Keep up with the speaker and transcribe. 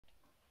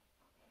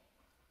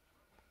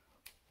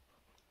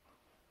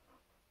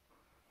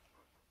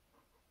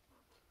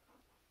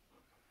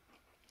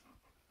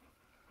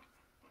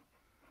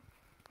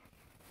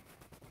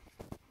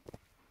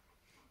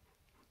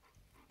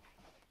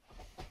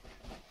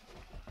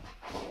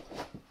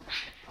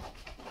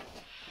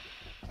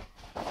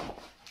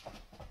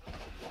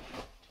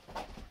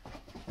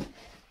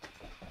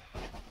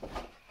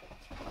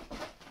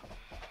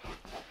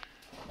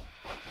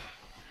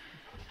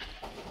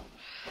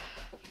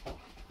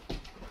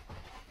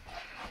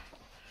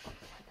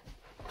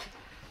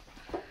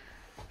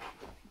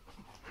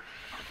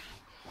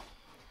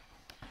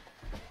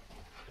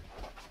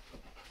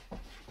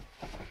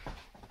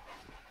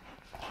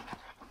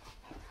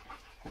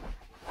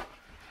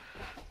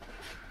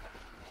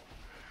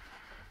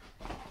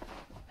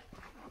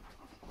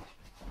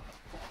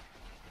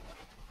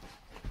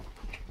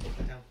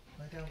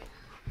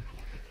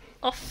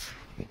off.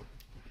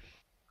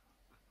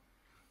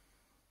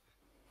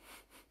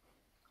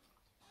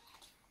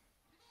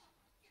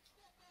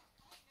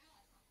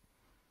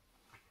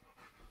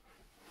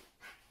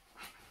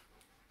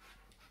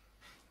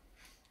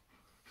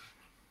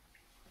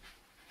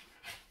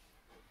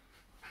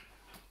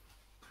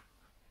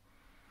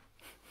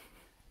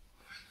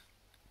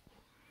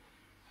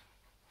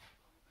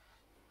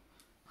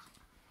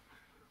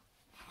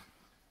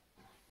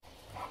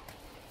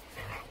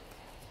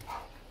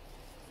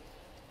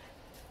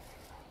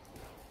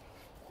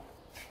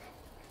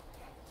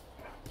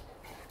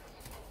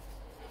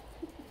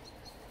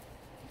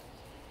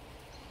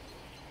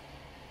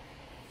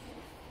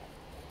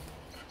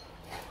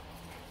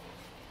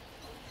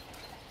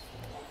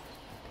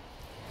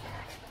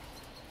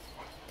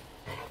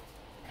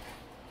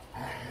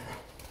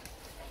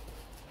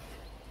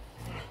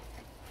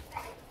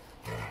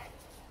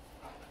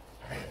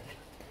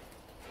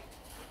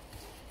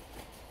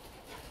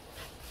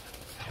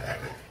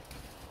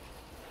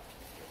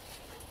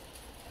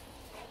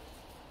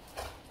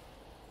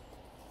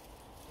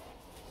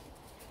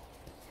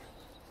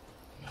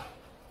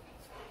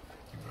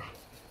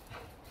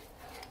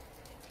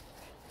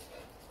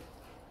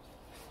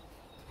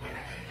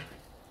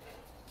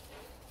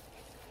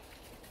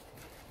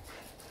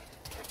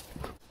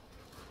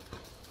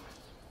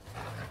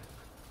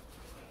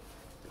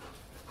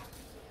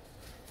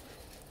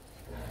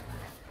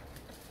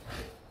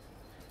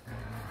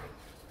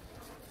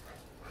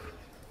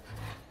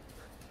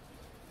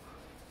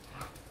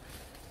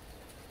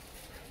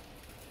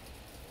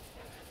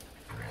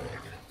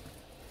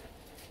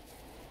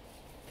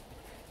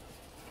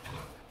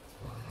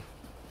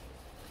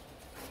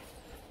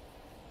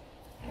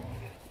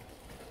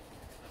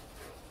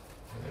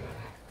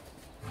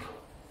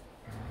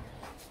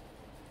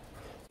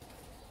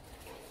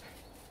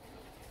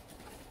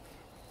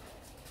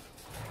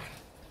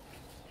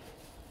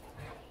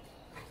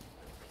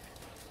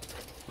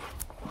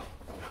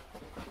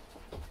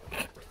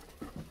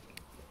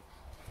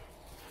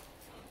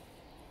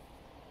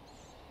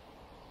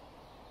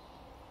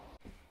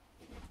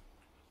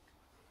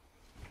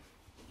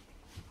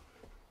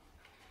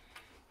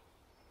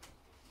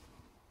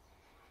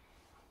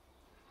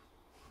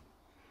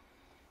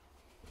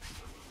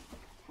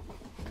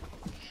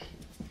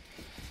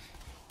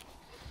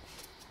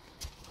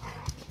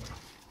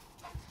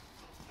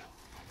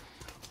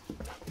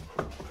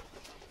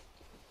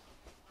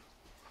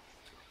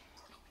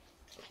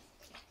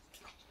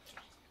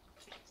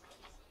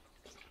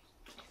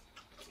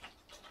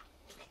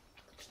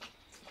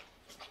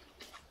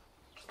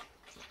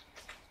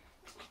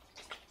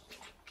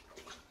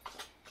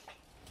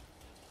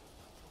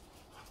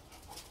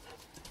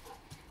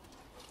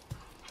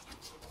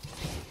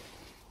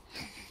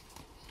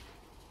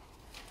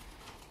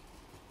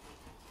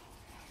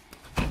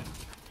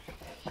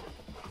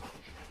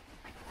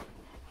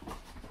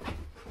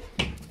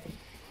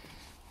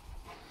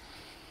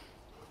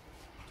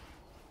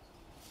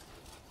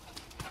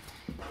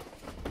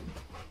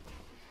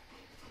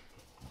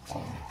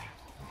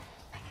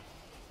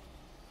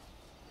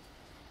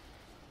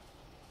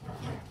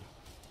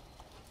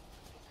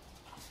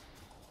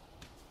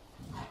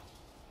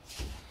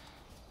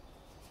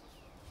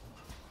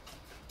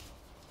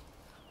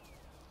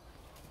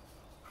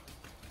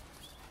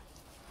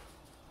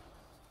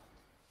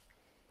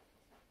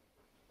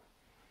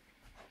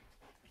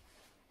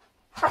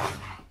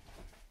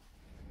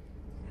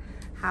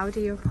 How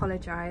do you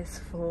apologise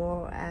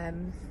for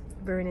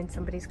ruining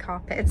somebody's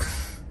carpets?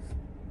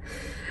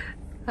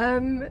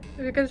 We're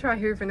going to try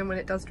hoovering them when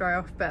it does dry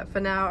off, but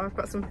for now I've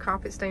got some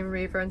carpet stain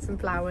remover and some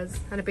flowers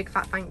and a big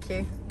fat thank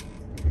you.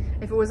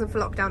 If it wasn't for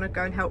lockdown I'd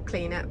go and help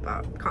clean it,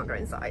 but can't go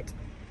inside.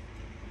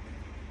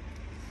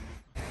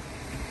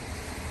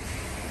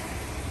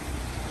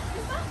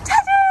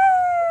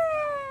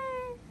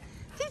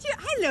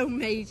 Hello,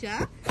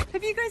 Major.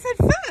 Have you guys had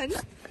fun?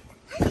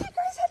 Have you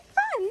guys had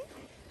fun?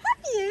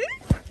 Have you?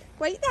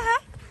 Wait there.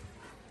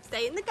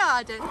 Stay in the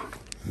garden.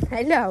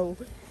 Hello.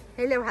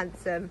 Hello,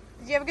 handsome.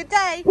 Did you have a good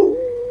day?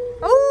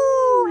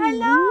 Oh,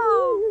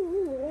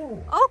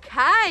 hello.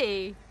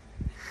 Okay.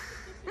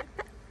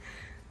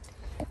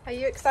 Are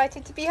you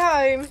excited to be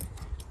home?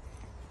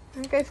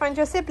 And go find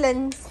your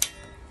siblings.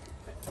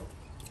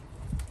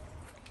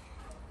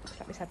 Looks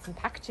like we've had some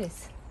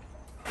packages.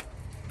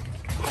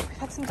 We've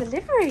had some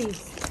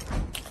deliveries.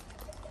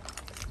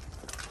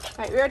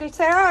 Right, we ready to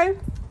go?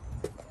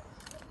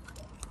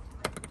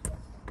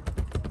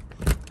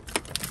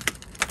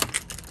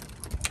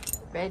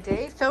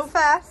 Ready? Phil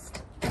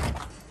first.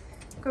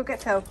 Go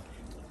get Phil.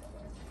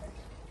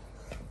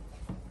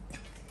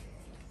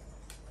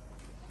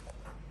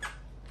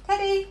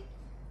 Teddy.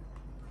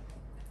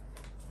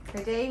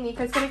 Ready?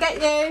 Nico's gonna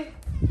get you.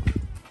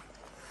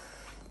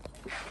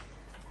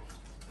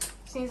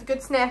 She needs a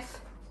good sniff.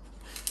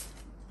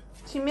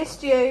 She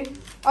missed you.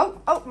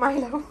 Oh,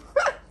 Milo.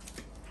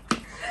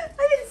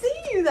 I didn't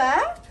see you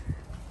there.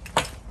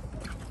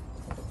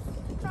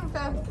 Come,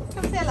 Phil.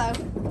 Come say hello.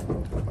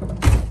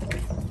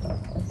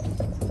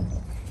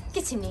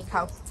 Get him,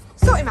 Nico.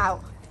 Sort him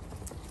out.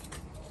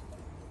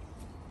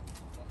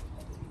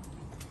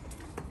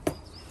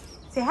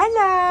 Say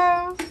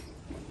hello.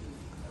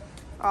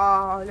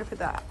 Oh, look at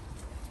that.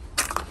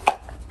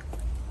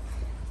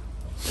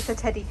 It's a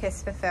teddy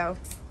kiss for Phil.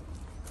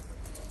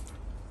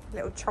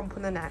 Little chomp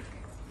on the neck.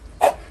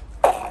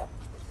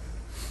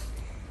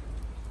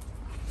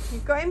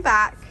 You've got him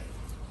back.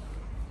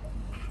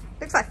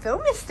 Looks like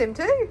Phil missed him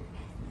too.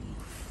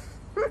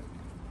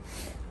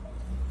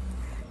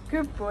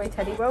 Good boy,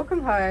 Teddy.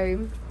 Welcome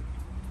home.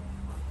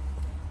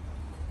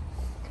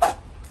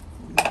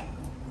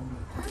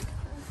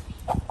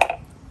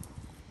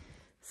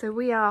 So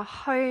we are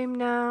home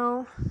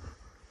now.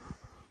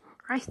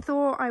 I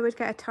thought I would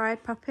get a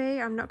tired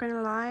puppy. I'm not going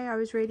to lie. I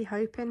was really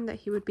hoping that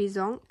he would be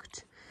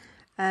zonked.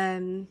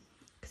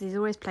 Because he's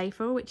always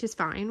playful, which is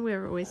fine.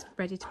 We're always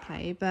ready to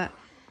play. But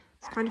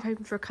I was kind of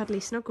hoping for a cuddly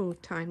snuggle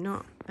time,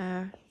 not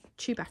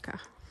Chewbacca.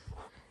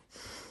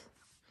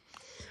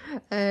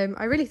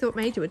 I really thought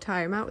Major would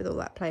tire him out with all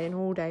that playing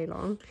all day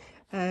long.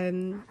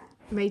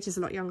 Major's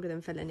a lot younger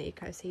than Phil and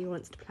Nico, so he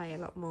wants to play a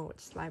lot more, which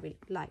is why we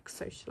like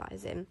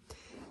socialising.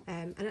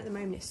 And at the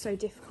moment it's so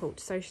difficult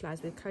to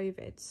socialise with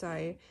COVID,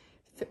 so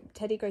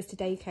Teddy goes to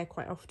daycare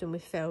quite often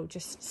with Phil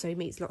just so he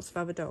meets lots of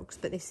other dogs,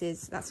 but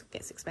that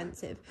gets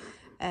expensive.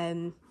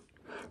 And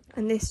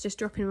this, just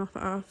dropping him off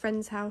at our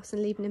friend's house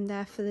and leaving him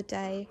there for the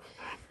day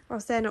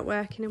whilst they're not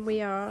working and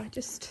we are,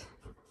 just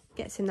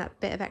gets him that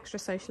bit of extra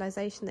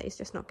socialisation that he's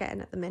just not getting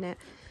at the minute.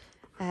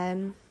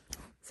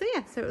 So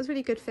yeah, so it was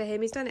really good for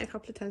him. He's done it a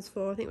couple of times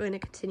before. I think we're going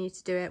to continue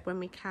to do it when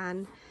we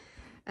can,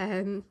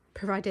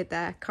 provided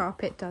their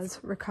carpet does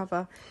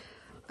recover.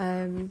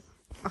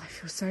 I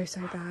feel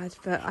so bad,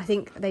 but I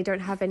think they don't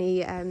have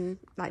any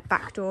like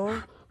back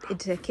door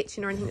into the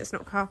kitchen or anything that's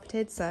not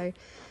carpeted, so I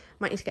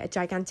might need to get a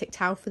gigantic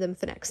towel for them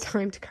for next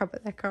time to cover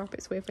their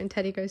carpets with when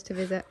Teddy goes to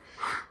visit.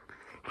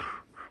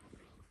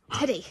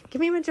 Teddy, give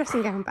me my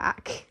dressing gown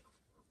back.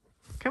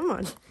 Come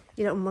on,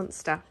 you little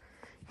monster.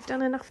 You've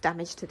done enough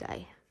damage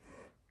today.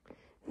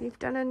 You've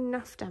done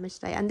enough damage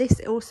today. And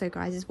this also,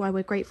 guys, is why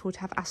we're grateful to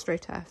have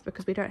AstroTurf,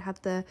 because we don't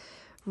have the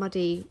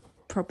muddy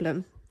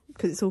problem,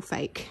 because it's all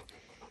fake,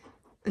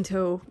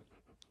 until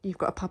you've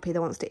got a puppy that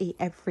wants to eat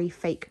every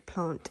fake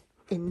plant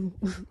in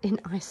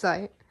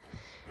eyesight.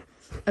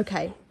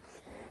 Okay,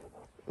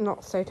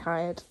 not so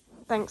tired.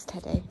 Thanks,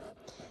 Teddy.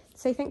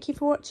 Say thank you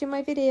for watching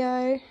my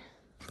video.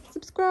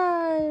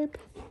 Subscribe.